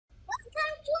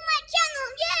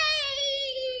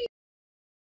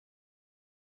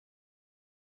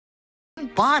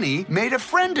Bonnie made a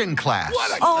friend in class.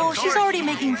 Oh, she's already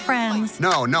making friends.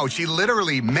 No, she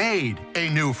literally made a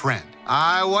new friend.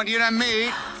 I want you to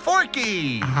meet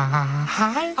Forky.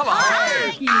 Hi. Hello.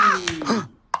 Hi.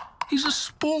 He's a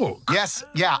spork. Yes,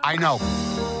 yeah, I know.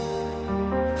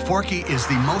 Forky is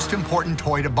the most important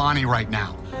toy to Bonnie right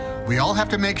now. We all have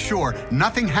to make sure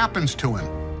nothing happens to him.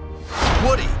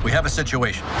 Woody, we have a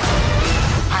situation.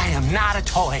 I am not a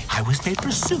toy. I was made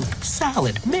for soup,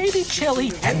 salad, maybe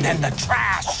chili, and then the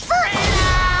trash.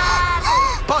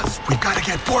 Buzz, we've got to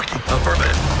get Forky.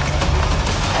 Affirmative.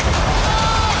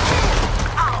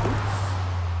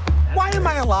 Why am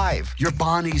I alive? You're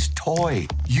Bonnie's toy.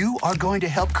 You are going to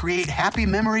help create happy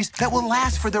memories that will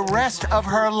last for the rest of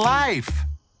her life.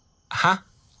 Huh?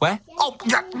 What? Oh,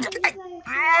 yeah.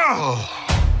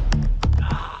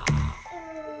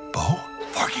 Bo?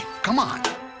 Forky, come on.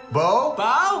 Bo?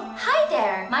 Hi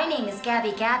there. My name is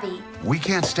Gabby. We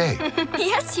can't stay.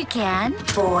 Yes, you can.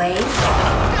 Boys.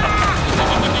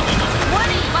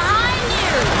 Woody, behind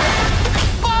you!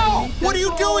 Bo, what are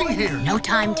you doing here? No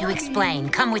time to explain.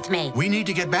 Come with me. We need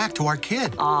to get back to our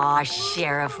kid. Aw,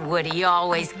 Sheriff Woody,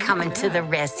 always coming to the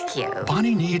rescue.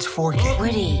 Bonnie needs Forky.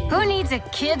 Woody, who needs a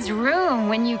kid's room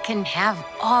when you can have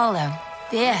all of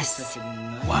this?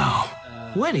 Wow.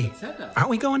 Woody, aren't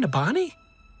we going to Bonnie?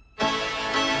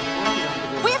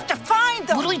 We have to find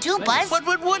them. What do we do, Buzz? What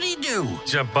would Woody do?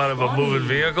 Jump out of a moving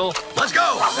vehicle? Let's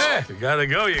go! Hey, you gotta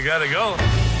go, you gotta go.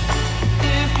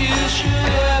 If you should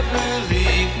ever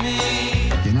leave me.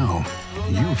 You know,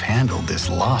 you've handled this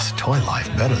lost toy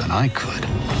life better than I could.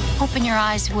 Open your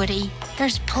eyes, Woody.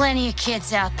 There's plenty of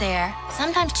kids out there.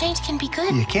 Sometimes change can be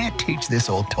good. You can't teach this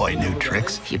old toy new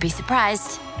tricks. You'd be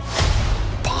surprised.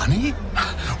 Bonnie?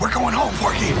 We're going home,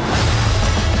 Forky.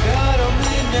 God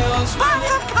only knows Bonnie,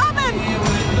 I'm coming.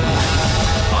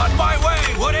 On my way,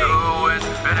 Woody! To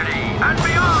infinity and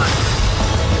beyond!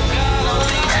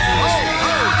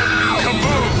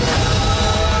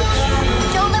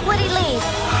 Don't let Woody leave.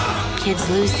 Kids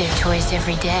lose their toys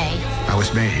every day. I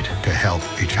was made to help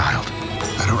a child.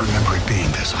 I don't remember it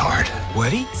being this hard.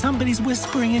 Woody, somebody's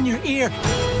whispering in your ear.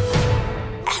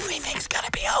 Everything's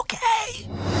gonna be okay.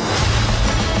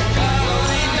 God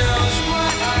only knows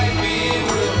what I'd be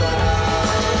without.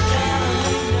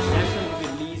 National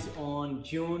release on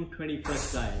June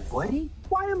 21st, guys. Woody?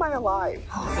 Why am I alive?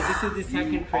 So this is the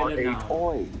second trailer now.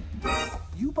 toy.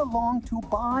 You belong to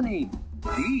Bonnie.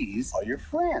 These are your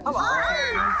friends.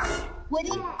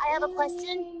 Woody, I have a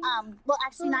question. Well,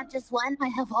 actually, not just one. I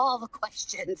have all the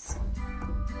questions.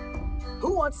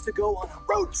 Who wants to go on a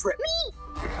road trip? Me!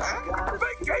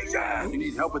 Vacation! You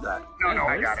need help with that. No,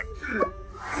 I got it.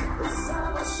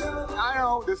 I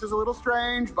know, this is a little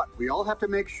strange, but we all have to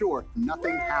make sure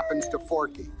nothing happens to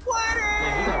Forky.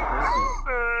 Yeah, he got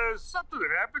Forky. Something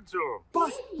that happened to him.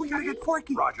 Boss, we gotta get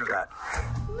Forky. Roger that.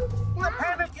 The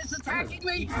panic is attacking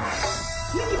me.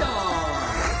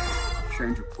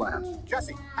 Change of plans.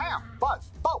 Jesse, Ham, Buzz,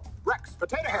 Bo, Rex,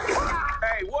 Potato Head.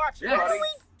 Hey, watch it,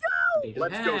 buddy.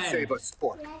 Let's go save a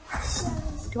sport.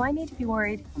 Do I need to be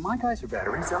worried? My guys are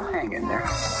batteries. They'll hang in there.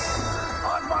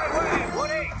 On my way,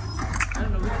 Woody! I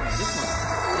don't know which one.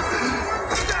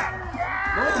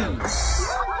 This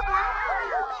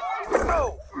one. Go!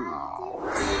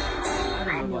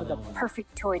 I know the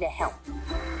perfect toy to help.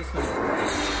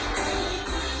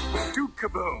 Duke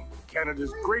Kaboom,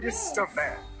 Canada's greatest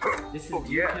stuntman. This is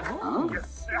yeah.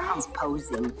 Yes. He's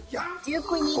posing. Yeah. Duke,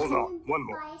 we need Hold to... on, one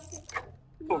more.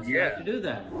 Oh, You have yeah. to do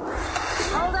that.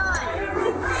 Hold on.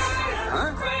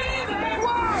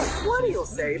 Whoa! Woody will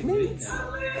save me.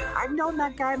 I've known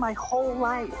that guy my whole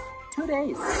life. 2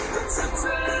 days.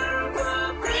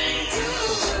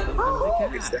 Oh.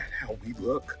 Is that how we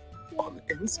look on the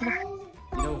inside?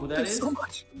 You know who that There's is? so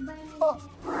much love.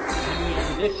 We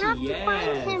have to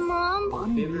find him, Mom.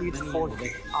 Bonnie needs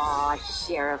Forky. Aw,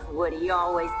 Sheriff Woody,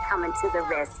 always coming to the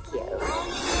rescue.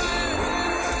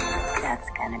 That's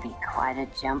gonna be quite a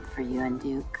jump for you and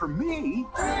Duke. For me?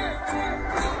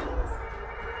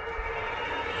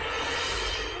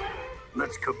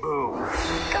 Let's kaboom.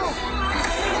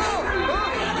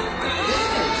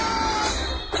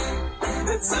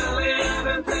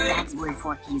 That's where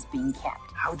Forky is being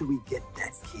kept. How do we get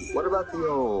that key? What about the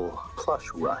old plush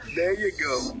rush? There you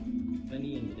go.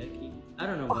 Bunny and Ducky. I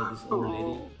don't know about this old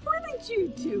lady. Where did you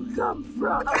two come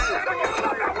from?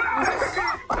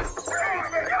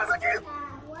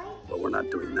 But we're not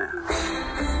doing that.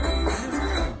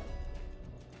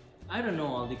 I don't know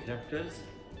all the characters.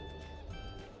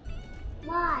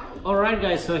 Why? Alright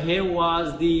guys, so here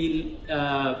was the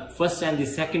first and the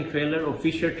second trailer,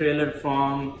 official trailer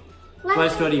from Toy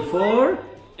Story 4.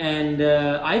 and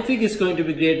I think it's going to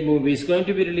be a great movie. It's going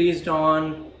to be released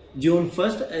on June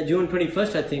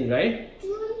 21st, I think, right?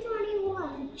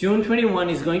 June 21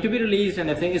 is going to be released, and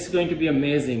I think it's going to be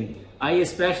amazing. I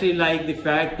especially like the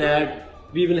fact that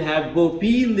we will have Bo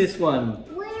P in this one.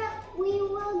 We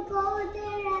will go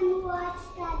there and watch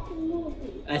that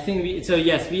movie. I think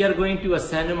yes, we are going to a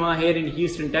cinema here in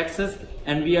Houston, Texas,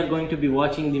 and we are going to be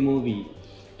watching the movie.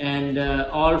 And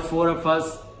all four of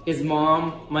us, his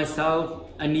mom, myself,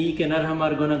 Anik and Arham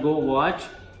are gonna go watch.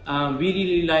 We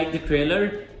really like the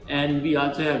trailer, and we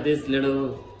also have this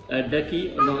little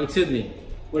ducky. No, excuse me.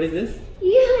 What is this?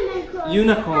 Unicorn.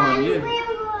 Unicorn.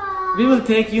 We will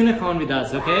take Unicorn with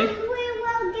us, okay? And we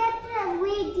will get a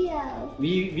video.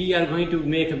 We are going to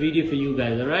make a video for you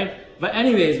guys, alright? But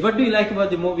anyways, what do you like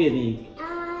about the movie, Anik?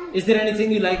 Is there anything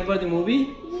you like about the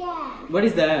movie? Yeah. What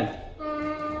is that?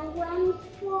 When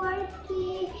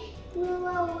Forky flew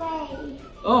away.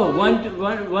 Oh,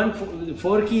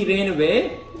 Forky ran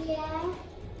away?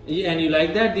 Yeah. And you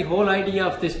like that? The whole idea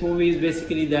of this movie is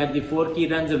basically that the Forky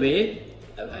runs away.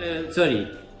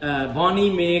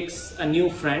 Bonnie makes a new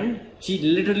friend. She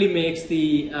literally makes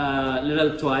the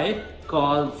little toy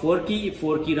called Forky.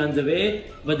 Forky runs away,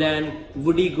 but then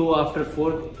Woody go after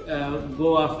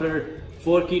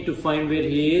Forky to find where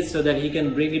he is, so that he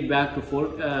can bring it back to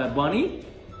Bonnie.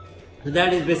 So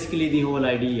that is basically the whole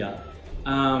idea.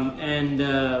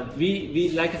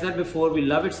 We like I said before, we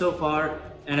love it so far,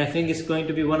 and I think it's going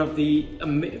to be one of the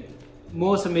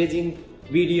most amazing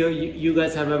video you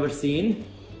guys have ever seen.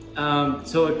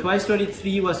 So Toy Story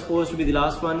 3 was supposed to be the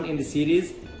last one in the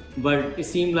series, but it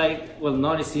seemed like, well,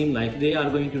 not it seemed like, they are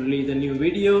going to release a new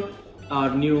video or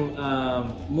new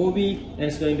movie, and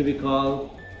it's going to be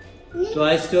called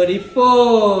Toy Story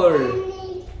 4.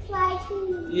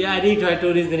 Yeah, Toy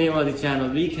Story is the name of the channel.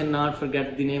 We cannot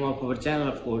forget the name of our channel,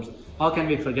 of course. How can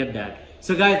we forget that?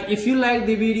 So guys, if you like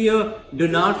the video, do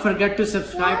not forget to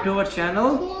subscribe to our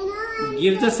channel.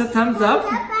 Give us a thumbs up.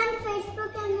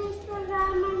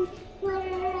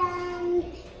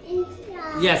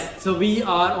 Yes, so we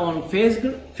are on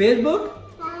Facebook,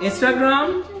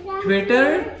 Instagram,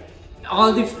 Twitter,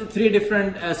 all the three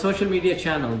different social media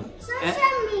channels.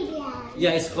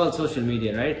 Yeah, it's called social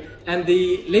media, right? And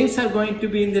the links are going to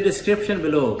be in the description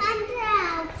below.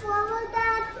 And follow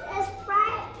that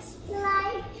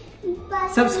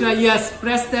subscribe, yes,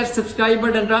 press that subscribe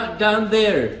button down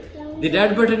there. The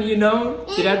red button, you know,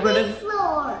 the red button.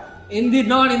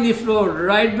 Not in the floor,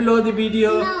 right below the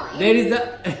video. There is the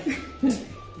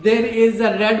there is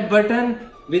a red button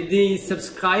with the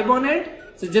subscribe on it.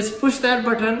 So just push that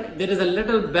button. There is a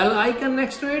little bell icon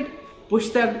next to it. Push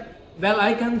that bell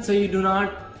icon so you do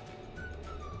not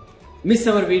miss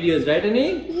our videos, right,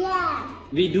 Annie? Yeah.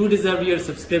 We do deserve your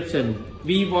subscription.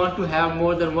 We want to have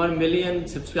more than 1 million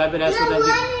subscribers as soon as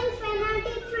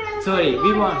sorry,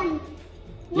 we want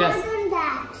yes.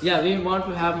 Yeah, we want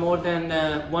to have more than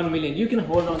 1 million. You can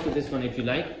hold on to this one if you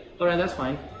like. Alright, that's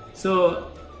fine.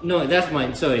 So, no, that's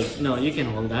mine. Sorry. No, you can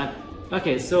hold that.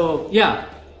 Okay, so, yeah.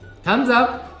 Thumbs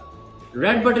up.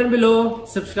 Red button below.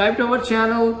 Subscribe to our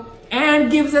channel.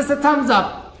 And gives us a thumbs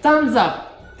up. Thumbs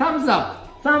up. Thumbs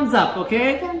up. Thumbs up,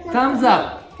 okay? Thumbs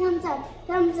up. Thumbs up.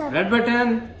 Thumbs up. Red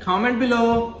button. Comment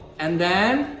below. And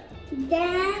then...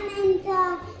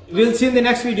 we'll see you in the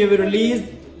next video. We release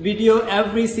video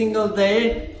every single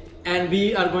day, and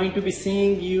we are going to be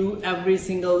seeing you every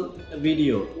single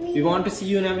video. We want to see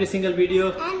you in every single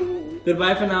video. And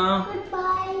goodbye for now.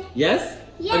 Goodbye. Yes?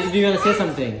 Yes. Or do you want to say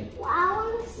something? I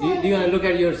want to say. Do you want to look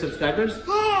at your subscribers?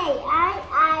 Hey,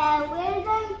 we're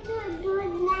going to do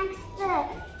it next.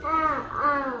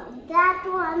 That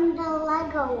one, the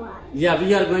Lego one. Yeah,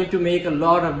 we are going to make a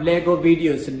lot of Lego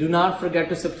videos. So do not forget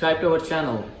to subscribe to our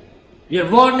channel. We are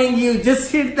warning you,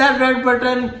 just hit that red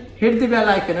button, hit the bell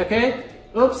icon, okay?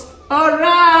 Oops.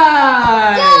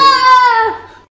 Alright!